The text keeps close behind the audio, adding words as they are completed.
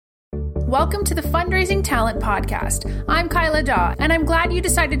Welcome to the Fundraising Talent Podcast. I'm Kyla Daw, and I'm glad you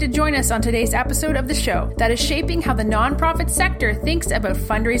decided to join us on today's episode of the show that is shaping how the nonprofit sector thinks about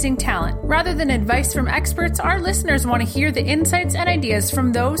fundraising talent. Rather than advice from experts, our listeners want to hear the insights and ideas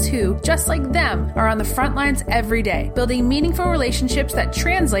from those who, just like them, are on the front lines every day, building meaningful relationships that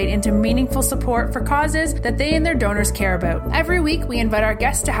translate into meaningful support for causes that they and their donors care about. Every week, we invite our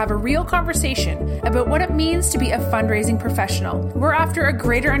guests to have a real conversation about what it means to be a fundraising professional. We're after a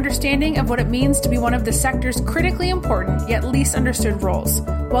greater understanding of what it means to be one of the sector's critically important yet least understood roles,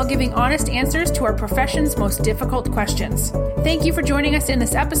 while giving honest answers to our profession's most difficult questions. Thank you for joining us in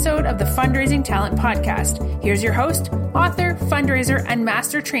this episode of the Fundraising Talent Podcast. Here's your host, author, fundraiser, and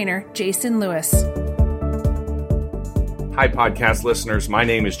master trainer, Jason Lewis. Hi, podcast listeners. My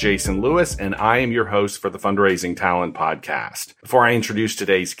name is Jason Lewis, and I am your host for the Fundraising Talent Podcast. Before I introduce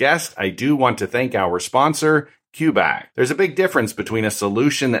today's guest, I do want to thank our sponsor, QBAC. There's a big difference between a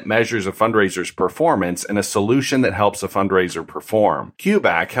solution that measures a fundraiser's performance and a solution that helps a fundraiser perform.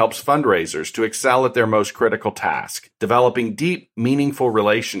 QBAC helps fundraisers to excel at their most critical task, developing deep, meaningful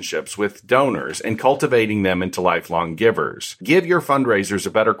relationships with donors and cultivating them into lifelong givers. Give your fundraisers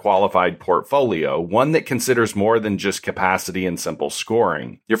a better qualified portfolio, one that considers more than just capacity and simple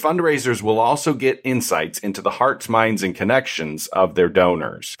scoring. Your fundraisers will also get insights into the hearts, minds, and connections of their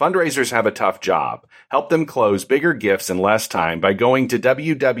donors. Fundraisers have a tough job. Help them close bigger gifts in less time by going to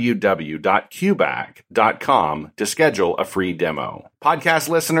www.qbac.com to schedule a free demo. Podcast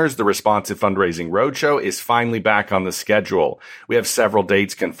listeners, the Responsive Fundraising Roadshow is finally back on the schedule. We have several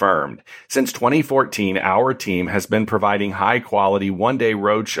dates confirmed. Since 2014, our team has been providing high-quality one-day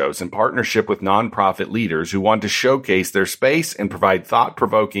roadshows in partnership with nonprofit leaders who want to showcase their space and provide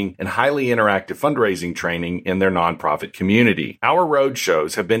thought-provoking and highly interactive fundraising training in their nonprofit community. Our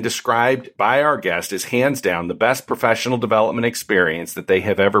roadshows have been described by our guests as hands down the best professional development experience that they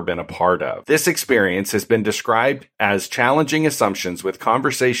have ever been a part of. This experience has been described as challenging assumptions with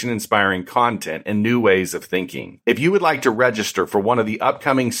conversation-inspiring content and new ways of thinking. If you would like to register for one of the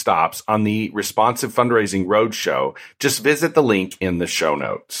upcoming stops on the Responsive Fundraising Roadshow, just visit the link in the show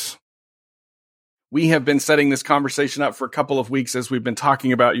notes. We have been setting this conversation up for a couple of weeks as we've been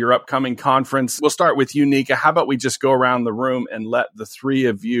talking about your upcoming conference. We'll start with you, Nika. How about we just go around the room and let the three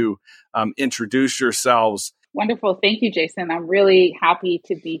of you introduce yourselves? Wonderful. Thank you, Jason. I'm really happy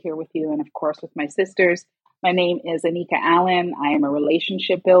to be here with you and, of course, with my sisters. My name is Anika Allen. I am a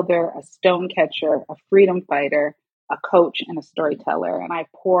relationship builder, a stone catcher, a freedom fighter, a coach, and a storyteller. And I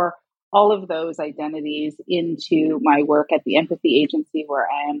pour all of those identities into my work at the Empathy Agency, where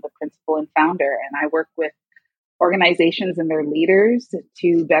I am the principal and founder. And I work with organizations and their leaders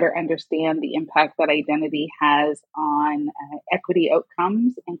to better understand the impact that identity has on equity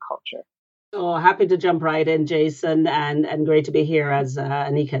outcomes and culture. Oh, happy to jump right in, Jason, and great to be here, as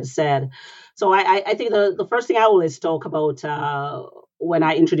Anika has said. So I think the first thing I always talk about when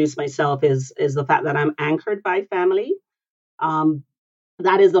I introduce myself is the fact that I'm anchored by family.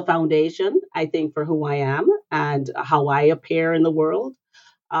 That is the foundation, I think, for who I am and how I appear in the world.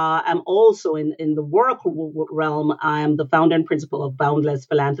 I'm also in the work realm. I'm the founder and principal of Boundless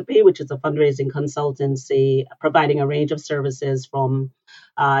Philanthropy, which is a fundraising consultancy providing a range of services from,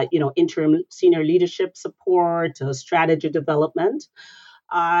 interim senior leadership support to strategy development.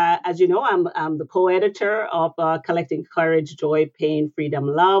 As you know, I'm the co-editor of Collecting Courage, Joy, Pain, Freedom,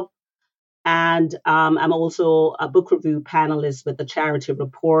 Love. And I'm also a book review panelist with the Charity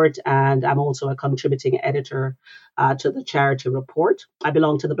Report, and I'm also a contributing editor to the Charity Report. I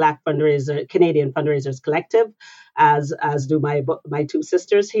belong to the Canadian Fundraisers Collective, as do my two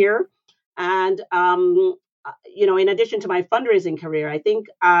sisters here. And in addition to my fundraising career, I think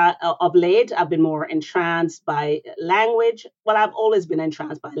of late I've been more entranced by language. Well, I've always been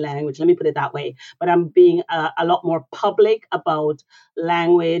entranced by language, let me put it that way. But I'm being a lot more public about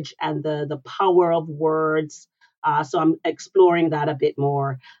language and the power of words. So I'm exploring that a bit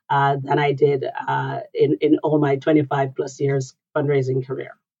more than I did in all my 25 plus years fundraising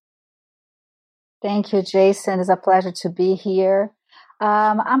career. Thank you, Jason. It's a pleasure to be here.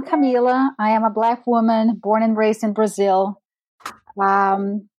 I'm Camila. I am a Black woman born and raised in Brazil.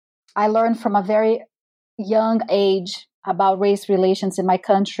 I learned from a very young age about race relations in my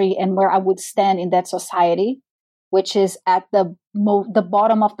country and where I would stand in that society, which is at the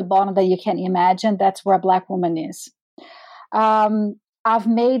bottom of the bottom that you can imagine. That's where a Black woman is. I've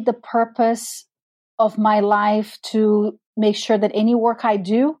made the purpose of my life to make sure that any work I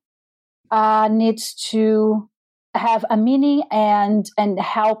do needs to have a meaning and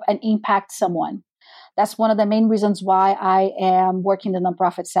help and impact someone. That's one of the main reasons why I am working in the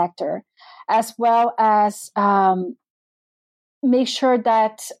nonprofit sector, as well as make sure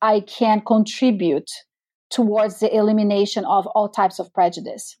that I can contribute towards the elimination of all types of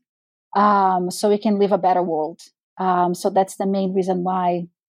prejudice, so we can live a better world. So that's the main reason why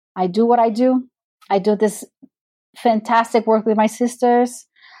I do what I do. I do this fantastic work with my sisters,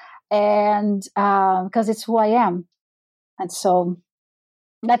 and because it's who I am. And so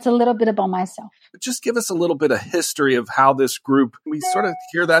that's a little bit about myself. Just give us a little bit of history of how this group, we sort of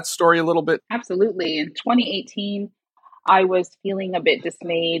hear that story a little bit. Absolutely. In 2018, I was feeling a bit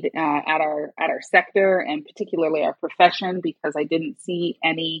dismayed at our sector, and particularly our profession, because I didn't see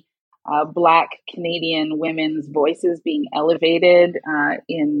any Black Canadian women's voices being elevated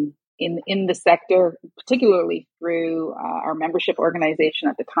in the sector, particularly through our membership organization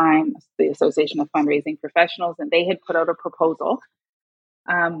at the time, the Association of Fundraising Professionals, and they had put out a proposal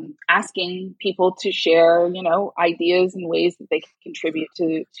asking people to share, ideas and ways that they can contribute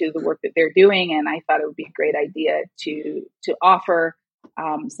to the work that they're doing. And I thought it would be a great idea to offer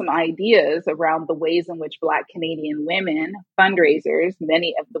some ideas around the ways in which Black Canadian women, fundraisers,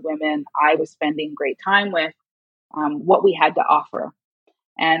 many of the women I was spending great time with, what we had to offer.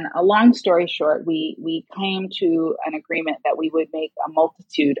 And a long story short, we came to an agreement that we would make a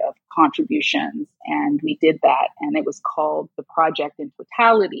multitude of contributions, and we did that. And it was called, the project in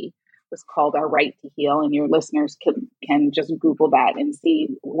totality was called Our Right to Heal. And your listeners can just Google that and see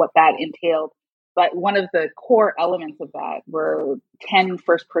what that entailed. But one of the core elements of that were 10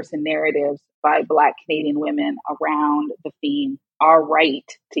 first-person narratives by Black Canadian women around the theme, Our Right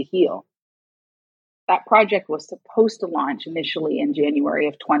to Heal. That project was supposed to launch initially in January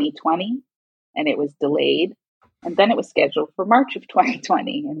of 2020, and it was delayed. And then it was scheduled for March of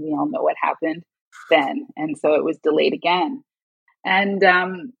 2020, and we all know what happened then. And so it was delayed again. And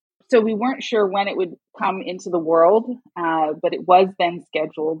so we weren't sure when it would come into the world, but it was then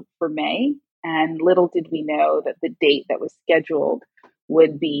scheduled for May. And little did we know that the date that was scheduled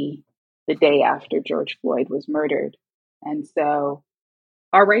would be the day after George Floyd was murdered. And so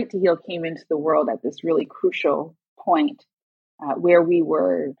Our Right to Heal came into the world at this really crucial point where we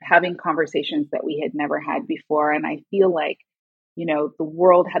were having conversations that we had never had before. And I feel like, the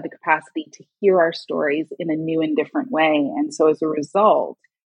world had the capacity to hear our stories in a new and different way. And so as a result,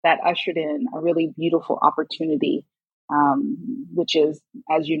 that ushered in a really beautiful opportunity, which is,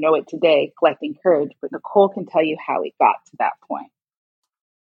 as you know it today, collecting courage. But Nicole can tell you how it got to that point.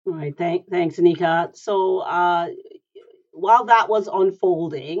 All right. Thanks, Anika. So while that was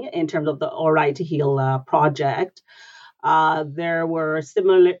unfolding in terms of the Our Right to Heal project, there were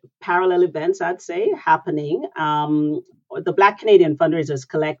similar parallel events, I'd say, happening. The Black Canadian Fundraisers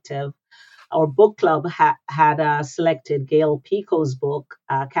Collective, our book club, had selected Gail Pico's book,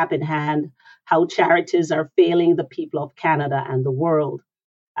 Cap in Hand, How Charities Are Failing the People of Canada and the World,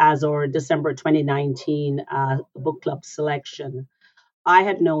 as our December 2019 book club selection. I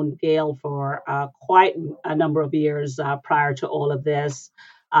had known Gail for quite a number of years prior to all of this.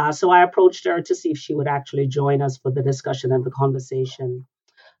 So I approached her to see if she would actually join us for the discussion and the conversation.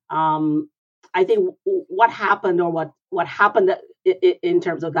 I think what happened, or what happened in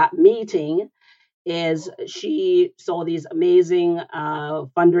terms of that meeting, is she saw these amazing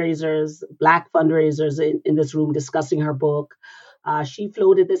fundraisers, Black fundraisers in this room discussing her book. She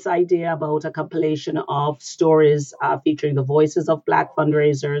floated this idea about a compilation of stories featuring the voices of Black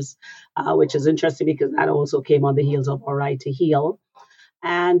fundraisers, which is interesting because that also came on the heels of Our Right to Heal.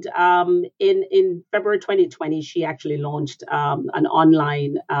 And in February 2020, she actually launched an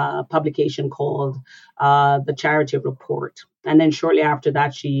online publication called The Charity Report. And then shortly after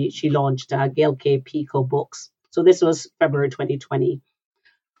that, she launched Gail K. Pico Books. So this was February 2020.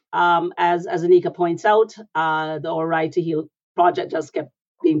 As Anika points out, the Our Right to Heal project just kept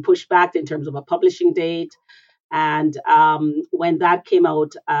being pushed back in terms of a publishing date. And when that came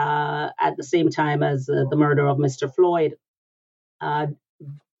out at the same time as the murder of Mr. Floyd,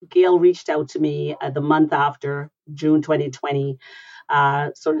 Gail reached out to me the month after, June 2020,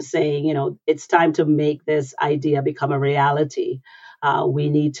 sort of saying, it's time to make this idea become a reality. We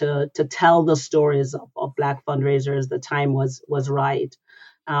need to tell the stories of Black fundraisers. The time was right.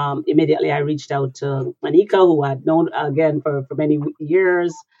 Immediately, I reached out to Anika, who I'd known again for many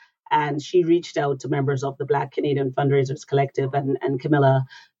years, and she reached out to members of the Black Canadian Fundraisers Collective, and Camilla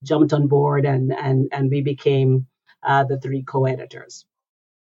jumped on board, and we became the three co-editors.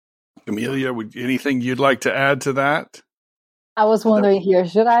 Amelia, anything you'd like to add to that? I was wondering here,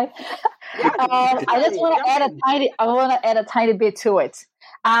 should I? I just want to add a tiny bit to it.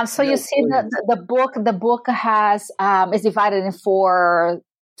 So you see the book has is divided in 4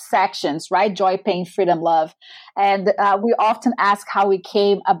 sections, right? Joy, pain, freedom, love. And we often ask how we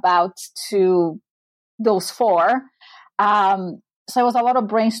came about to those 4. So it was a lot of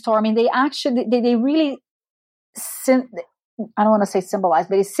brainstorming. They really, I don't want to say symbolize,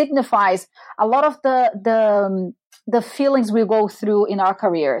 but it signifies a lot of the feelings we go through in our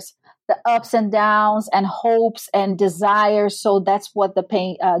careers, the ups and downs and hopes and desires. So that's what the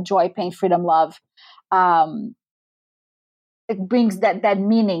pain, joy, pain, freedom, love, it brings that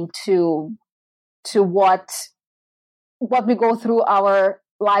meaning to what we go through our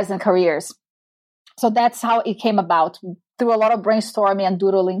lives and careers. So that's how it came about, through a lot of brainstorming and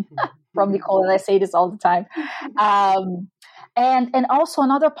doodling from Nicole. And I say this all the time. And also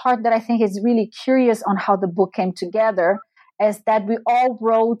another part that I think is really curious on how the book came together is that we all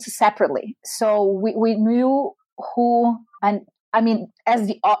wrote separately. So we knew who, and I mean, as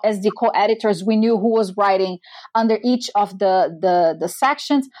the co-editors, we knew who was writing under each of the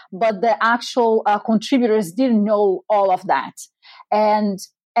sections, but the actual contributors didn't know all of that. And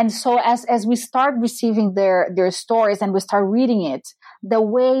so as we start receiving their stories and we start reading it, the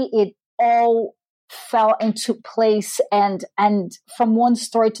way it all fell into place and from one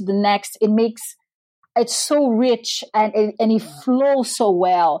story to the next, it's so rich and it flows so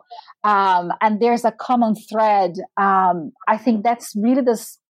well. And there's a common thread. I think that's really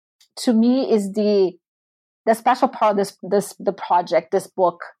to me is the special part of the project, this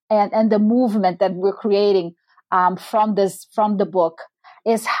book, and the movement that we're creating from the book,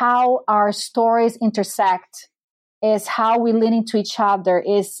 is how our stories intersect, is how we lean into each other,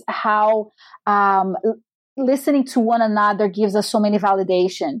 is how listening to one another gives us so many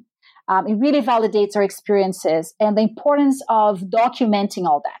validation. It really validates our experiences and the importance of documenting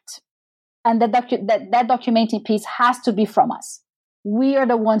all that. And that documenting piece has to be from us. We are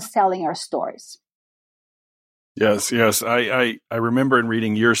the ones telling our stories. Yes. I remember in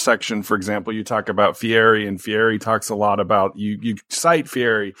reading your section, for example, you talk about Fieri, and Fieri talks a lot about, you cite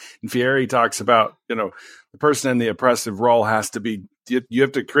Fieri, and Fieri talks about, the person in the oppressive role has to be, you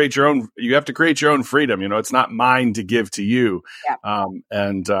have to create your own freedom. It's not mine to give to you. Yeah.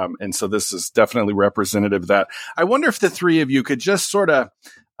 And so this is definitely representative of that. I wonder if the three of you could just sort of,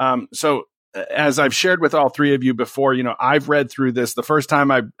 so as I've shared with all three of you before, I've read through this. The first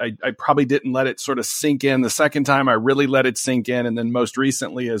time I probably didn't let it sort of sink in. The second time I really let it sink in. And then most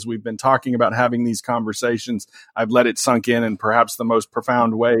recently, as we've been talking about having these conversations, I've let it sunk in perhaps the most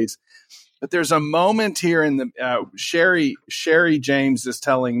profound ways. But there's a moment here in the Sherry James is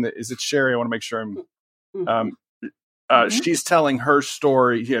telling is it Sherry? I want to make sure she's telling her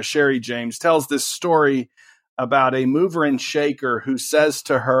story. Yeah, Sherry James tells this story about a mover and shaker who says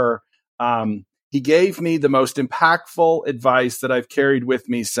to her, he gave me the most impactful advice that I've carried with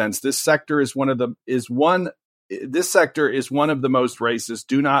me since. This sector is one of the most racist.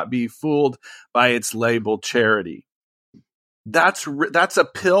 Do not be fooled by its label charity. That's a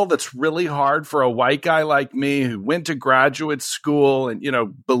pill that's really hard for a white guy like me who went to graduate school and,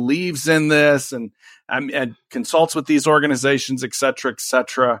 believes in this and consults with these organizations, et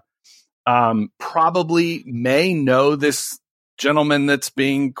cetera, probably may know this gentleman that's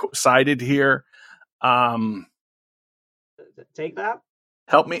being cited here. Take that.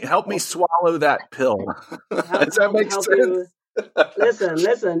 Help me swallow that pill. Does that make sense?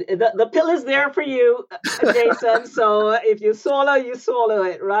 Listen. The pill is there for you, Jason. So if you swallow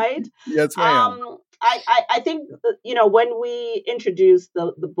it, right? Yes, ma'am. I think when we introduced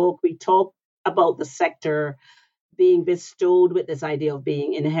the book, we talked about the sector being bestowed with this idea of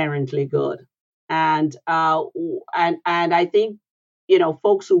being inherently good. And I think,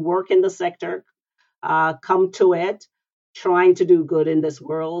 folks who work in the sector come to it trying to do good in this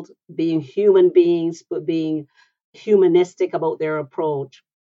world, being human beings, but being humanistic about their approach.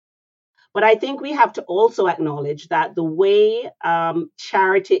 But I think we have to also acknowledge that the way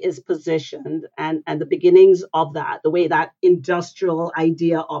charity is positioned and the beginnings of that, the way that industrial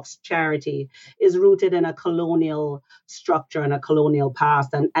idea of charity is rooted in a colonial structure and a colonial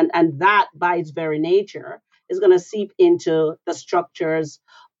past. And that by its very nature is going to seep into the structures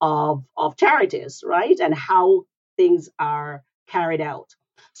of charities, right? And how things are carried out.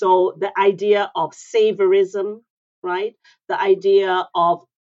 So the idea of saviorism, right? The idea of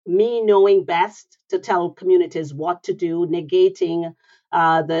me knowing best to tell communities what to do, negating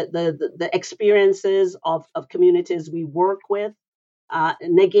the experiences of communities we work with,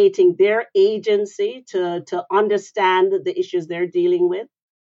 negating their agency to understand the issues they're dealing with,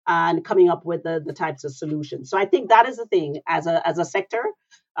 and coming up with the types of solutions. So I think that is the thing as a sector.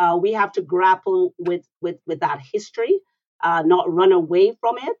 We have to grapple with that history, not run away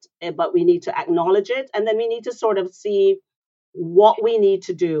from it, but we need to acknowledge it. And then we need to sort of see what we need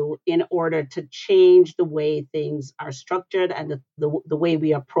to do in order to change the way things are structured and the way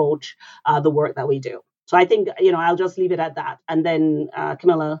we approach the work that we do. So I think, I'll just leave it at that. And then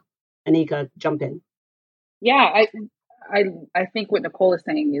Camilla, Anika, jump in. Yeah, I think what Nicole is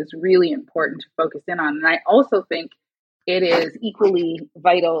saying is really important to focus in on. And I also think it is equally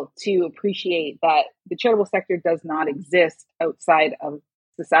vital to appreciate that the charitable sector does not exist outside of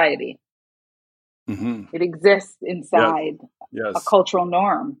society. Mm-hmm. It exists inside a cultural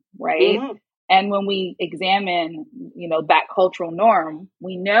norm, right? Mm-hmm. And when we examine, that cultural norm,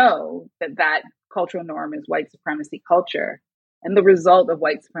 we know that cultural norm is white supremacy culture. And the result of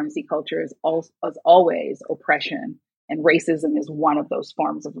white supremacy culture is always oppression. And racism is one of those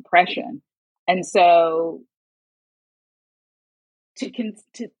forms of oppression. And so to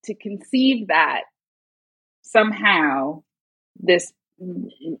conceive that somehow this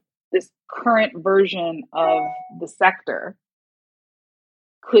current version of the sector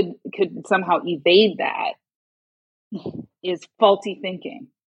could somehow evade that is faulty thinking.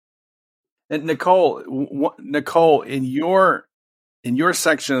 And Nicole, in your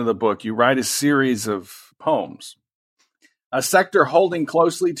section of the book, you write a series of poems. A sector holding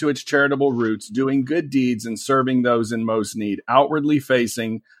closely to its charitable roots, doing good deeds and serving those in most need, outwardly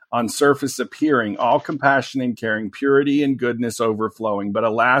facing, on surface appearing, all compassion and caring, purity and goodness overflowing. But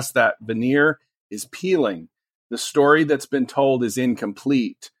alas, that veneer is peeling. The story that's been told is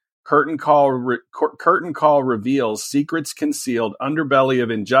incomplete. Curtain call reveals secrets concealed, underbelly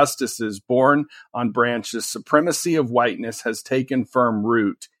of injustices born on branches. Supremacy of whiteness has taken firm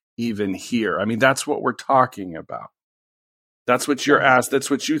root even here. I mean, that's what we're talking about. That's what you're asked.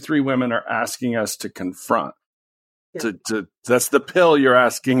 That's what you three women are asking us to confront. Yeah. That's the pill you're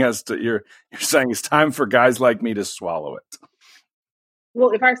asking us to. You're saying it's time for guys like me to swallow it.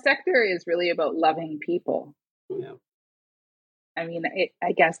 Well, if our sector is really about loving people, I mean,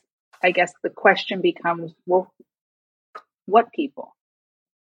 I guess the question becomes, well, what people?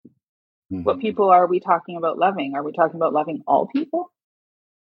 Mm-hmm. What people are we talking about loving? Are we talking about loving all people?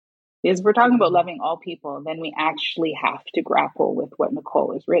 Because if we're talking about loving all people, then we actually have to grapple with what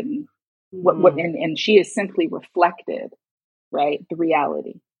Nicole has written. Mm-hmm. And she has simply reflected, right, the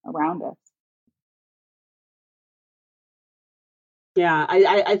reality around us. Yeah,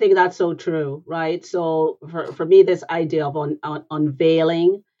 I think that's so true, right? So for me, this idea of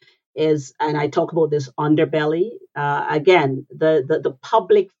unveiling is, and I talk about this underbelly, again, the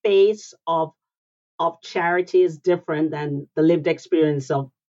public face of charity is different than the lived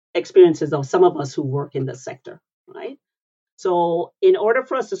experiences of some of us who work in the sector, right? So in order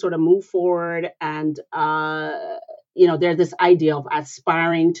for us to sort of move forward and, there's this idea of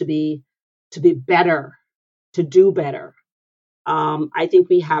aspiring to be better, to do better. I think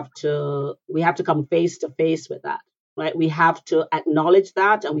we have to come face to face with that, right? We have to acknowledge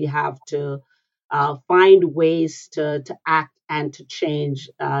that, and we have to find ways to act and to change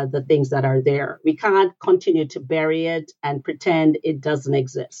the things that are there. We can't continue to bury it and pretend it doesn't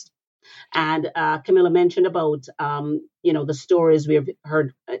exist. And Camilla mentioned about, the stories. We've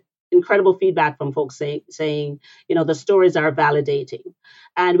heard incredible feedback from folks saying, the stories are validating.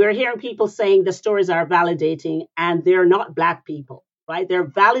 And we're hearing people saying the stories are validating, and they're not Black people, right? They're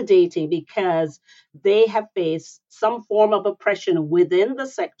validating because they have faced some form of oppression within the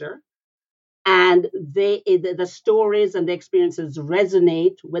sector, and the stories and the experiences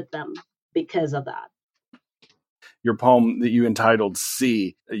resonate with them because of that. Your poem that you entitled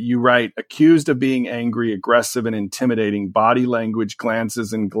C, you write, accused of being angry, aggressive, and intimidating, body language,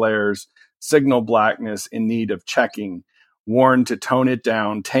 glances, and glares, signal Blackness in need of checking, warned to tone it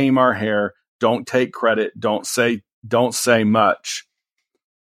down, tame our hair, don't take credit, don't say much.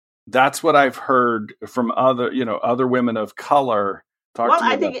 That's what I've heard from other women of color.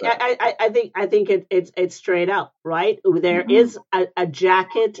 I think it's straight up, right? There is a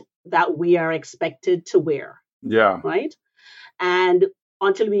jacket that we are expected to wear. Yeah. Right. And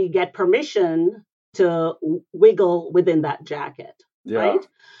until we get permission to wiggle within that jacket. Yeah. Right.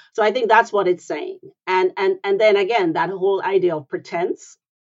 So I think that's what it's saying. And then again, that whole idea of pretense.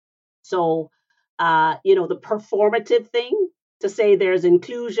 So, the performative thing to say there's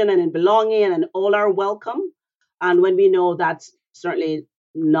inclusion and belonging and all are welcome. And when we know that's certainly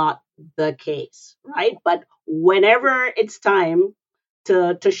not the case. Right. But whenever it's time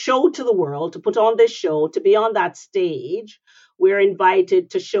to show to the world, to put on this show, to be on that stage, we're invited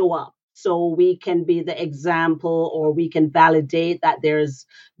to show up so we can be the example, or we can validate that there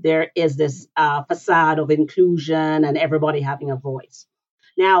is this facade of inclusion and everybody having a voice.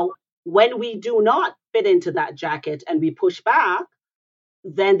 Now, when we do not fit into that jacket and we push back,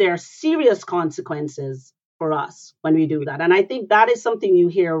 then there are serious consequences for us when we do that. And I think that is something you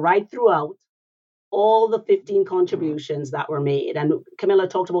hear right throughout all the 15 contributions that were made. And Camilla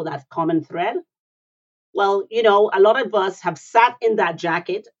talked about that common thread. Well, a lot of us have sat in that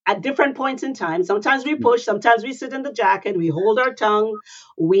jacket at different points in time. Sometimes we push, sometimes we sit in the jacket, we hold our tongue,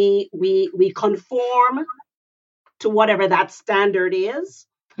 we conform to whatever that standard is.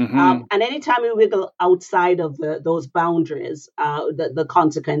 And anytime we wiggle outside of those boundaries, the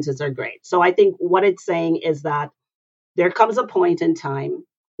consequences are great. So I think what it's saying is that there comes a point in time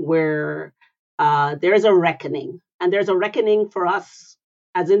where there's a reckoning, and there's a reckoning for us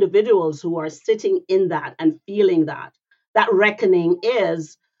as individuals who are sitting in that and feeling that. That reckoning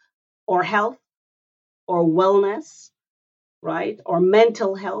is or health or wellness, right? Or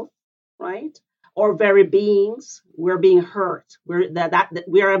mental health, right? Or very beings. We're being hurt.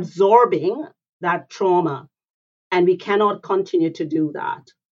 We're absorbing that trauma, and we cannot continue to do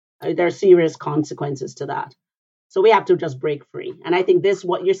that. There are serious consequences to that. So we have to just break free. And I think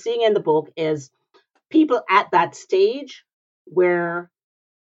what you're seeing in the book is people at that stage where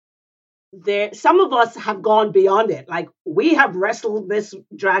some of us have gone beyond it. Like, we have wrestled this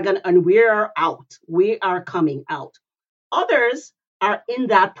dragon and we are out. We are coming out. Others are in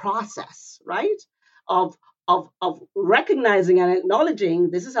that process, right? Of recognizing and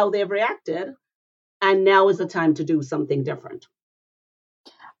acknowledging this is how they've reacted, and now is the time to do something different.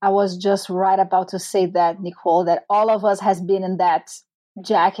 I was just right about to say that, Nicole, that all of us has been in that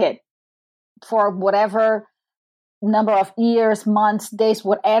jacket for whatever number of years, months, days,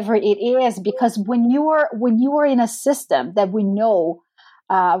 whatever it is, because when you are in a system that we know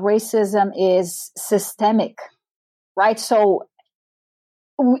racism is systemic, right? So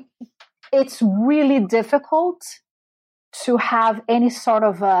it's really difficult to have any sort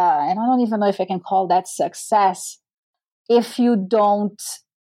of and I don't even know if I can call that success, if you don't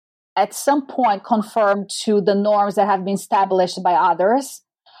at some point conform to the norms that have been established by others.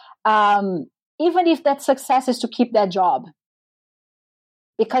 Even if that success is to keep that job,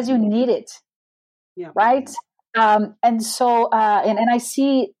 because you need it, right? And so, and I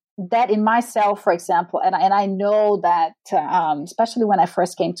see that in myself, for example, and I know that, especially when I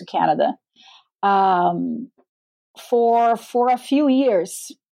first came to Canada, for a few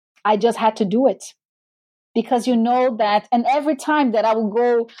years, I just had to do it, because you know that, and every time that I will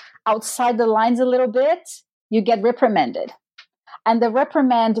go outside the lines a little bit, you get reprimanded. And the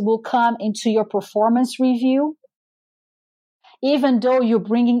reprimand will come into your performance review. Even though you're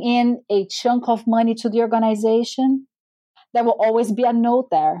bringing in a chunk of money to the organization, there will always be a note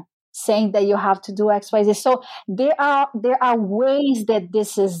there saying that you have to do X, Y, Z. So there are ways that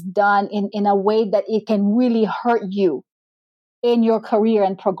this is done in a way that it can really hurt you in your career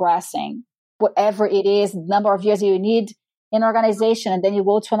and progressing, whatever it is, the number of years you need in organization, and then you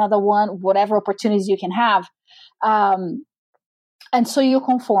go to another one, whatever opportunities you can have. And so you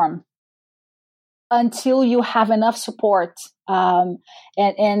conform until you have enough support. And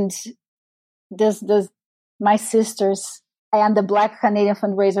my sisters and the Black Canadian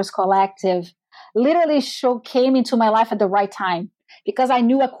Fundraisers Collective literally came into my life at the right time, because I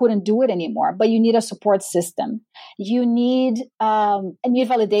knew I couldn't do it anymore. But you need a support system. You need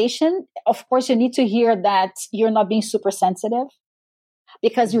validation. Of course, you need to hear that you're not being super sensitive,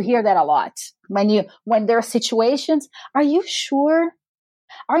 because you hear that a lot when there are situations. Are you sure?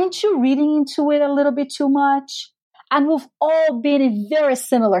 Aren't you reading into it a little bit too much? And we've all been in very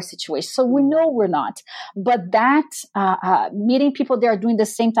similar situations, so we know we're not. But that meeting people that are doing the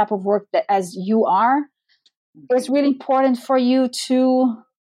same type of work as you are is really important for you to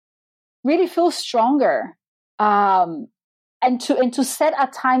really feel stronger, and to set a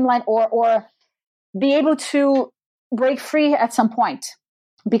timeline or be able to break free at some point,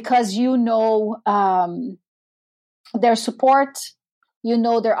 because you know their support. You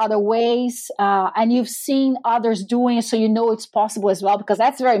know there are other ways, and you've seen others doing it, so you know it's possible as well, because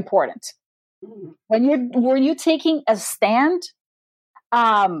that's very important. When you're taking a stand,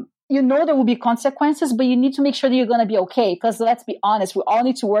 you know there will be consequences, but you need to make sure that you're going to be okay, because let's be honest, we all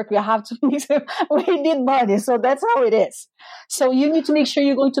need to work. We have to. We need money, so that's how it is. So you need to make sure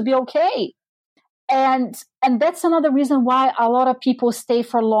you're going to be okay. And that's another reason why a lot of people stay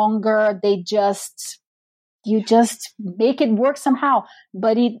for longer. You just make it work somehow.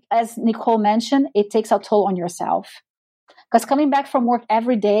 But as Nicole mentioned, it takes a toll on yourself. Because coming back from work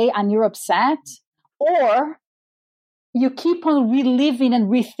every day and you're upset, or you keep on reliving and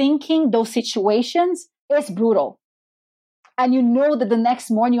rethinking those situations, it's brutal. And you know that the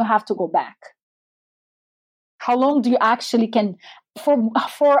next morning you have to go back. How long do you actually for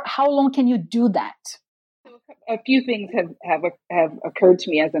how long can you do that? A few things have occurred to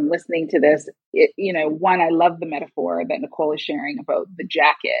me as I'm listening to this. One, I love the metaphor that Nicole is sharing about the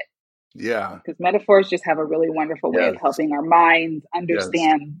jacket. Yeah. Because metaphors just have a really wonderful way of helping our minds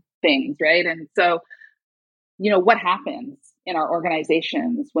understand things, right? And so what happens in our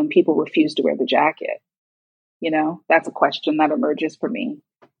organizations when people refuse to wear the jacket? That's a question that emerges for me.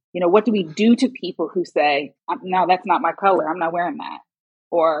 What do we do to people who say, no, that's not my color, I'm not wearing that?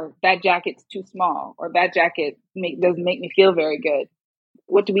 Or that jacket's too small, or that jacket doesn't make me feel very good.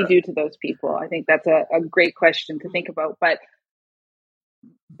 What do we do to those people? I think that's a great question to think about. But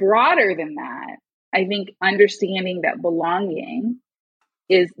broader than that, I think understanding that belonging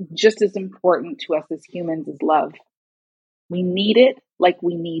is just as important to us as humans as love. We need it like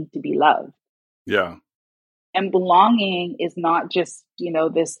we need to be loved. Yeah. And belonging is not just,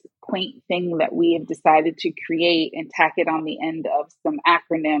 this quaint thing that we have decided to create and tack it on the end of some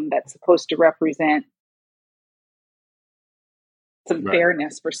acronym that's supposed to represent some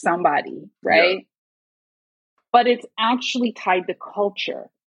fairness for somebody, right? Yeah. But it's actually tied to culture.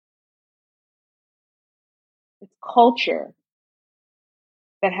 It's culture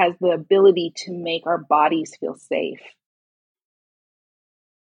that has the ability to make our bodies feel safe.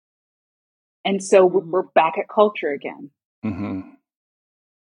 And so we're back at culture again. Mm-hmm.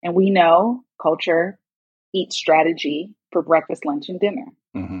 And we know culture eats strategy for breakfast, lunch, and dinner.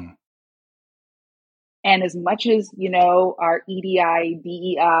 Mm-hmm. And as much as, our EDI,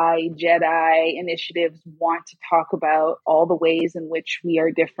 DEI, JEDI initiatives want to talk about all the ways in which we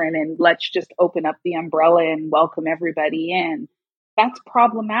are different and let's just open up the umbrella and welcome everybody in, that's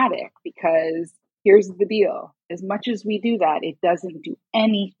problematic because here's the deal. As much as we do that, it doesn't do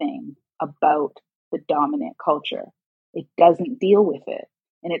anything about the dominant culture. It doesn't deal with it.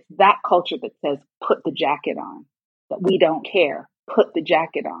 And it's that culture that says, put the jacket on, that we don't care, put the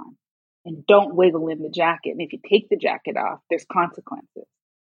jacket on, and don't wiggle in the jacket. And if you take the jacket off, there's consequences.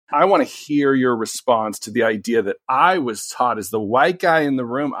 I want to hear your response to the idea that I was taught, as the white guy in the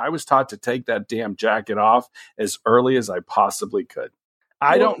room, I was taught to take that damn jacket off as early as I possibly could.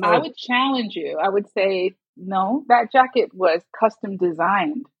 I don't know. I would challenge you. I would say, no, that jacket was custom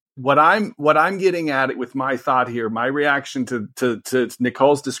designed. What I'm getting at it with my thought here, my reaction to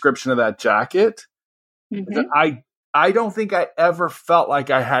Nicole's description of that jacket, mm-hmm. I don't think I ever felt like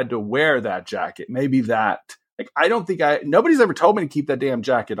I had to wear that jacket. Maybe that. I don't think nobody's ever told me to keep that damn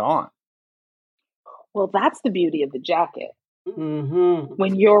jacket on. Well, that's the beauty of the jacket. Mm-hmm.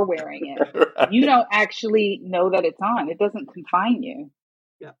 When you're wearing it, right. You don't actually know that it's on. It doesn't confine you.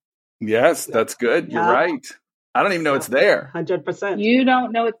 Yeah. Yes, that's good. You're right. I don't even know it's there. 100%. You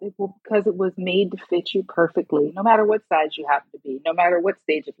don't know it's because it was made to fit you perfectly, no matter what size you happen to be, no matter what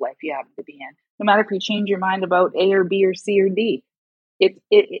stage of life you happen to be in, no matter if you change your mind about A or B or C or D.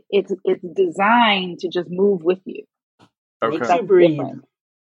 It's designed to just move with you. Okay. Makes you breathe. Different.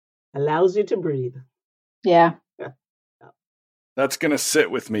 Allows you to breathe. Yeah. That's going to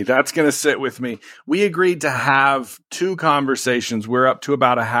sit with me. We agreed to have 2 conversations. We're up to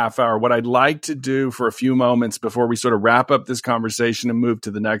about a half hour. What I'd like to do for a few moments before we sort of wrap up this conversation and move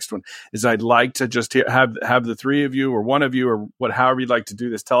to the next one is I'd like to just have the 3 of you or one of you or however you'd like to do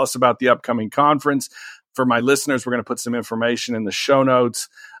this. Tell us about the upcoming conference. For my listeners, we're going to put some information in the show notes.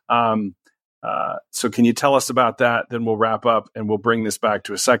 So can you tell us about that? Then we'll wrap up and we'll bring this back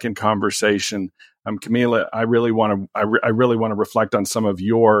to a second conversation. Camila, I really want to reflect on some of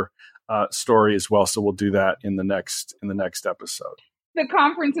your story as well. So we'll do that in the next episode. The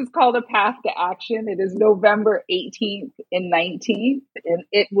conference is called A Path to Action. It is November 18th and 19th, and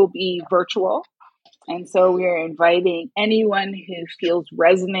it will be virtual. And so we are inviting anyone who feels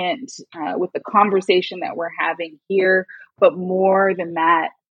resonant with the conversation that we're having here, but more than that,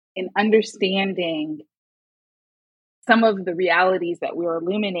 in understanding some of the realities that we're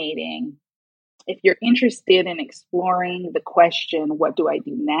illuminating. If you're interested in exploring the question, what do I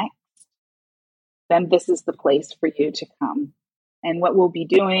do next? Then this is the place for you to come. And what we'll be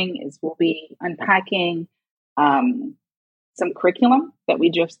doing is we'll be unpacking some curriculum that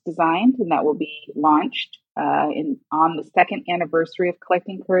we just designed and that will be launched on the 2nd anniversary of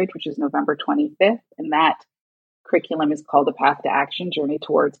Collecting Courage, which is November 25th. And that curriculum is called A Path to Action, Journey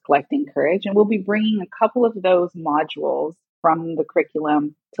Towards Collecting Courage. And we'll be bringing a couple of those modules from the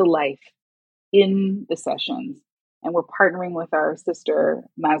curriculum to life in the sessions. And we're partnering with our sister,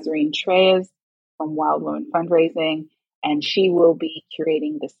 Mazarine Treyes from Wild Woman Fundraising. And she will be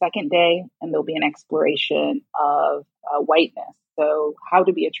curating the second day, and there'll be an exploration of whiteness. So how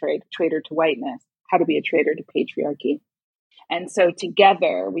to be a traitor to whiteness, how to be a traitor to patriarchy. And so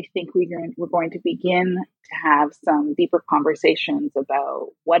together, we think we're going to begin to have some deeper conversations about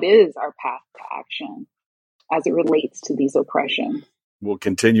what is our path to action as it relates to these oppressions. We'll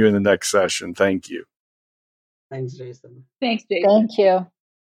continue in the next session. Thank you. Thanks, Jason. Thanks, Jason. Thank you.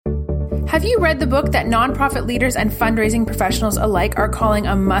 Have you read the book that nonprofit leaders and fundraising professionals alike are calling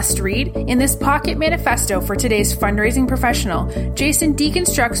a must-read? In this pocket manifesto for today's fundraising professional, Jason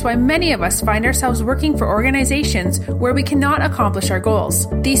deconstructs why many of us find ourselves working for organizations where we cannot accomplish our goals.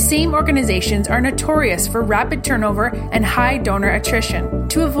 These same organizations are notorious for rapid turnover and high donor attrition.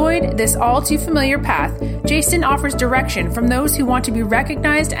 To avoid this all-too-familiar path, Jason offers direction from those who want to be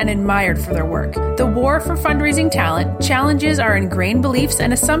recognized and admired for their work. The war for fundraising talent challenges our ingrained beliefs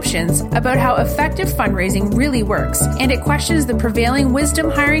and assumptions about how effective fundraising really works, and it questions the prevailing wisdom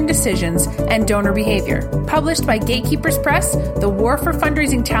hiring decisions and donor behavior. Published by Gatekeepers Press, The War for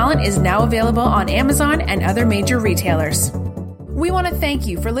Fundraising Talent is now available on Amazon and other major retailers. We want to thank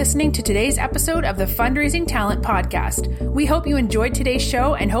you for listening to today's episode of the Fundraising Talent Podcast. We hope you enjoyed today's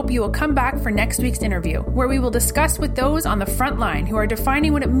show and hope you will come back for next week's interview, where we will discuss with those on the front line who are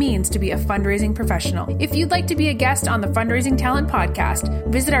defining what it means to be a fundraising professional. If you'd like to be a guest on the Fundraising Talent Podcast,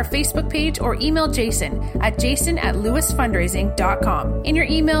 visit our Facebook page or email Jason at jason@lewisfundraising.com. In your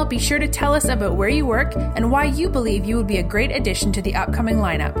email, be sure to tell us about where you work and why you believe you would be a great addition to the upcoming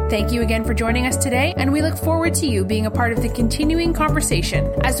lineup. Thank you again for joining us today, and we look forward to you being a part of the continuing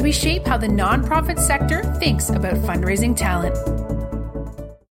conversation as we shape how the nonprofit sector thinks about fundraising talent.